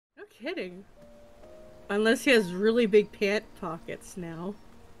kidding. Unless he has really big pant pockets now.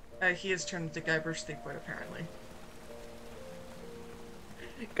 He has turned into Guybrush Threepwood, apparently.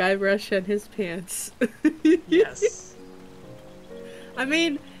 Guybrush and his pants. Yes. I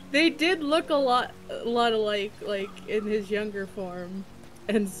mean, they did look a lot alike, like in his younger form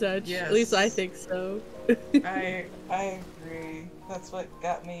and such. Yes. At least I think so. I agree. That's what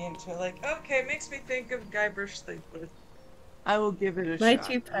got me into like, okay, it makes me think of Guybrush Threepwood. I will give it a My shot.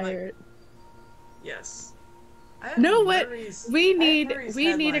 two pirate. Yes. No, what we need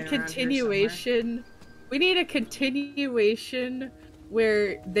a continuation. We need a continuation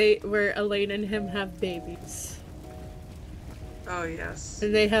where Elaine and him have babies. Oh yes.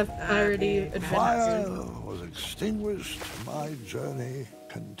 And they have piratey adventures. Fire was extinguished, my journey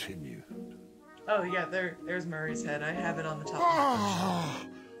continued. Oh yeah, there's Murray's head. I have it on the top. Ah,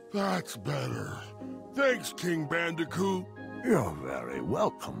 that's better. Thanks, King Bandicoot. You're very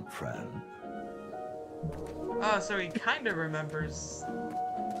welcome, friend. Oh, so he kind of remembers.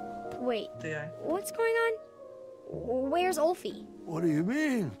 Wait, the what's going on? Where's Ulfie? What do you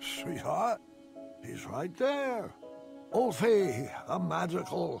mean, sweetheart? He's right there. Ulfie, a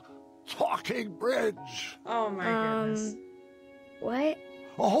magical talking bridge. Oh my goodness. What?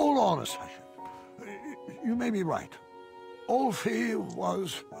 Oh, hold on a second. You may be right. Ulfie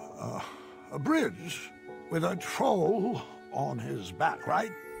was a bridge with a troll on his back,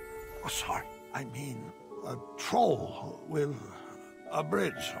 right? Oh, sorry, I mean a troll with a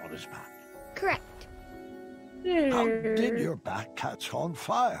bridge on his back. Correct. How did your back catch on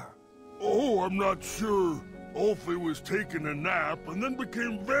fire? Oh, I'm not sure. Ulfie was taking a nap and then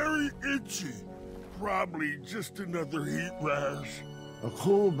became very itchy. Probably just another heat rash. A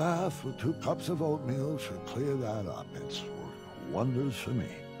cool bath with 2 cups of oatmeal should clear that up. It's worked wonders for me.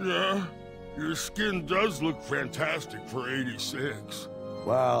 Yeah, your skin does look fantastic for 86.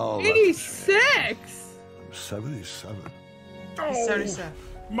 Well, 86? I'm 77. Oh, 77.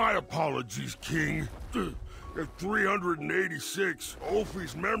 My apologies, King. At 386,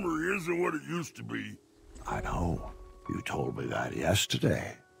 Ulfie's memory isn't what it used to be. I know. You told me that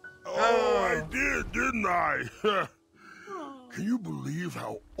yesterday. Oh, I did, didn't I? Can you believe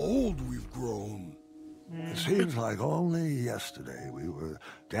how old we've grown? It seems like only yesterday we were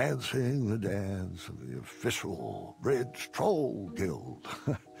dancing the dance of the official Bridge Troll Guild.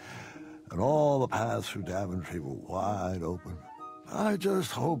 And all the paths through Daventry were wide open. I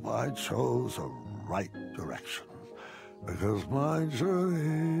just hope I chose the right direction, because my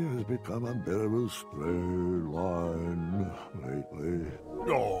journey has become a bit of a straight line lately.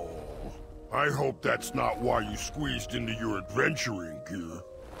 Oh, I hope that's not why you squeezed into your adventuring gear.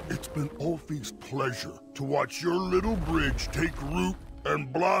 It's been Ulfie's pleasure to watch your little bridge take root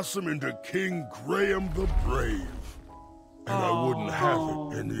and blossom into King Graham the Brave. And I wouldn't have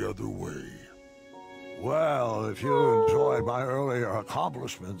it any other way. Well, if you enjoyed my earlier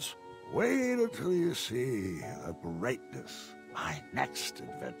accomplishments, wait until you see the greatness my next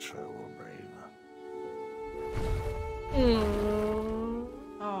adventure will bring.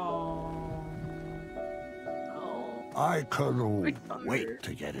 I couldn't wait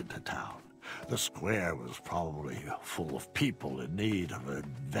to get into town. The square was probably full of people in need of an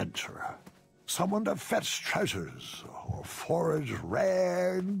adventurer. Someone to fetch treasures or forage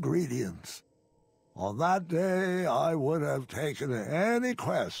rare ingredients. On that day, I would have taken any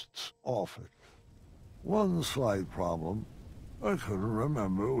quests offered. One slight problem. I couldn't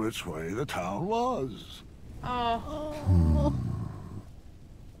remember which way the town was.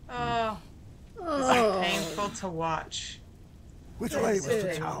 It's painful to watch. Which way was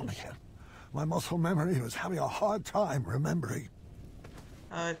the town again? My muscle memory was having a hard time remembering.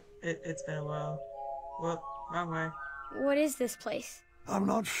 It's been a while. Well, wrong way. What is this place? I'm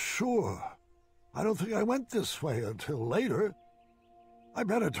not sure. I don't think I went this way until later. I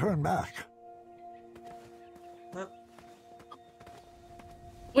better turn back.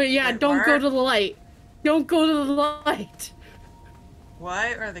 Wait, yeah, don't go to the light. Don't go to the light.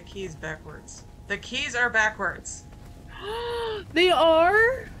 Why are the keys backwards? The keys are backwards. They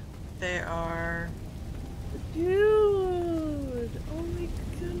are? They are. Dude. Oh my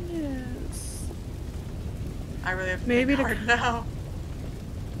goodness. I really have to Maybe think hard now.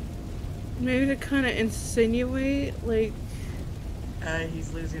 Maybe to kind of insinuate, like...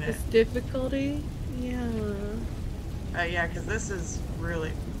 He's losing it. This difficulty? Yeah. Yeah, because this is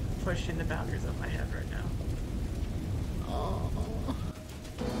really pushing the boundaries of my head right now.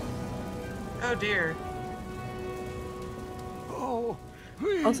 Oh dear. Oh,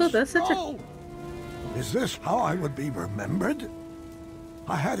 please. Also, that's such a... Is this how I would be remembered?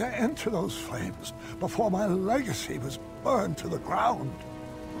 I had to enter those flames before my legacy was burned to the ground.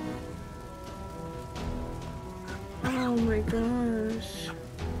 Oh my gosh.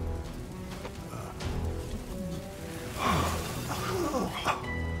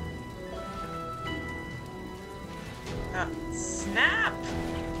 Snap!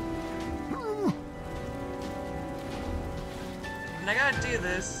 And I gotta do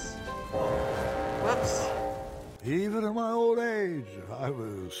this. Whoops. Even in my old age, I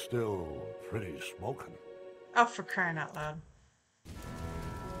was still pretty smoking. Oh, for crying out loud.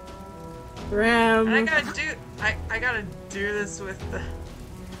 Ram. And I gotta do this with the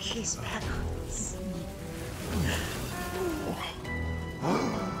keys backwards.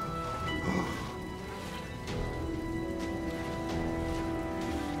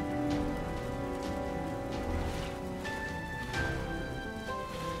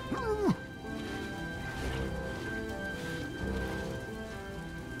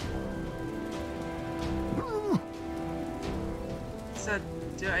 So,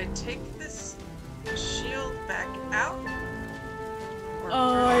 do I take this shield back out? Or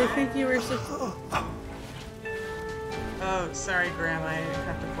Oh, I think you were supposed. Oh, sorry, Graham. I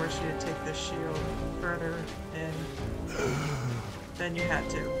have to force you to take this shield further in than you had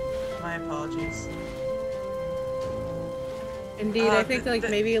to. My apologies. Indeed, I think like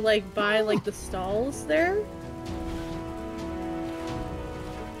maybe like by like the stalls there.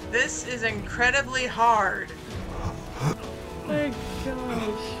 This is incredibly hard. Oh my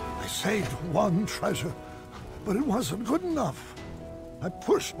gosh. I saved one treasure, but it wasn't good enough. I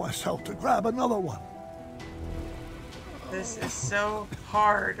pushed myself to grab another one. This is so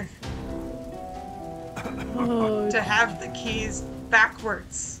hard Oh, to have the keys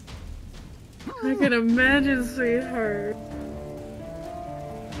backwards. I can imagine, sweetheart.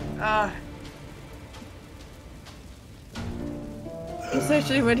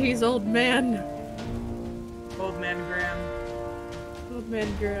 Especially when he's old man. Old man Graham. Old man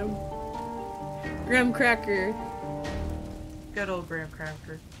Graham. Graham Cracker. Good old Graham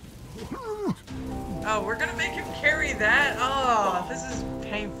Cracker. Oh, we're gonna make him carry that? Oh, this is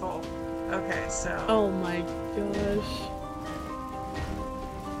painful. Okay, so... Oh my gosh.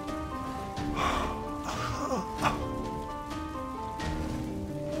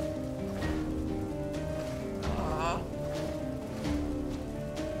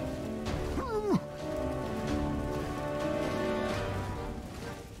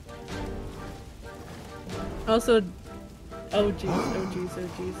 Also, oh jeez, oh jeez, oh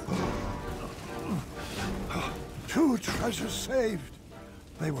jeez. 2 treasures saved.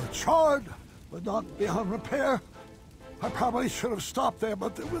 They were charred, but not beyond repair. I probably should have stopped there,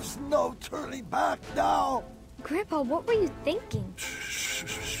 but there was no turning back now. Grandpa, what were you thinking?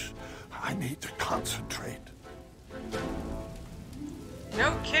 Shh. I need to concentrate.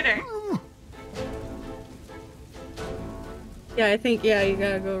 No kidding. Yeah, I think, yeah, you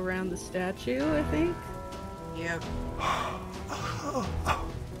gotta go around the statue, I think. Yep.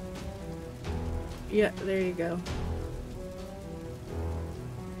 Yeah, there you go.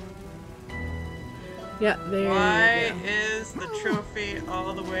 Yeah, there Why you go. is the trophy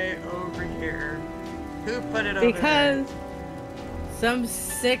all the way over here? Who put it over there? Because some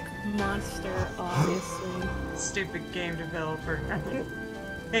sick monster, obviously. Stupid game developer.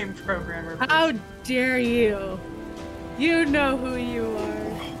 Game programmer. How dare you? You know who you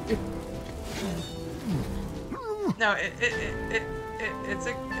are. No, it's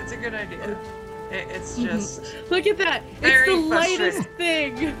a good idea. It's just Look at that. It's very the lightest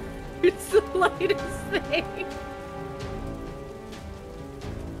frustrating. thing. It's the lightest thing.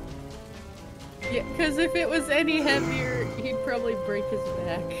 Yeah, because if it was any heavier, he'd probably break his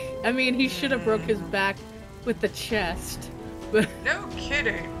back. I mean, he should have broke his back with the chest. But No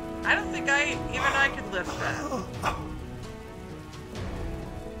kidding. I don't think even I could lift that.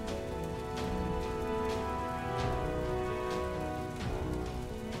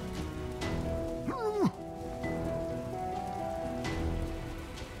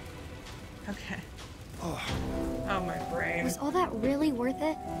 Okay. Oh, my brain. Was all that really worth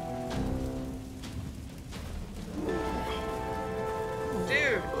it?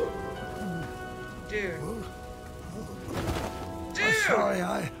 Dude. I'm sorry,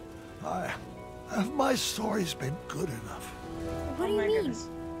 have my story's been good enough. What do you my mean? goodness.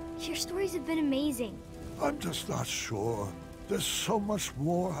 Your stories have been amazing. I'm just not sure. There's so much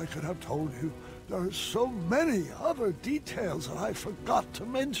more I could have told you. There are so many other details that I forgot to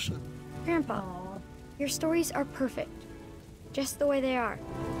mention. Grandpa, your stories are perfect. Just the way they are.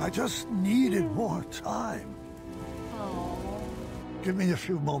 I just needed more time. Give me a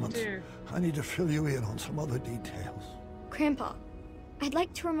few moments. Dude. I need to fill you in on some other details. Grandpa, I'd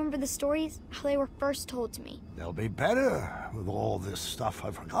like to remember the stories how they were first told to me. They'll be better with all this stuff I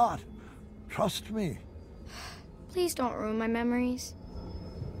forgot. Trust me. Please don't ruin my memories.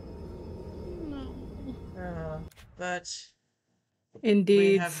 But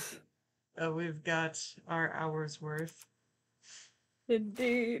Indeed. we've got our hour's worth.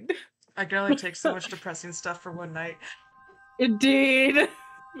 Indeed. I can only take so much depressing stuff for one night. Indeed.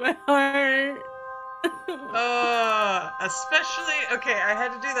 My heart. Especially, okay, I had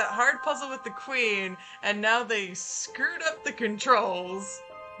to do that hard puzzle with the queen, and now they screwed up the controls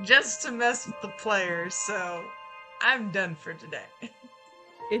just to mess with the players, so I'm done for today.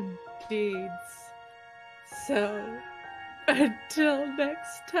 Indeed. So, until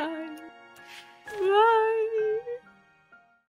next time, bye.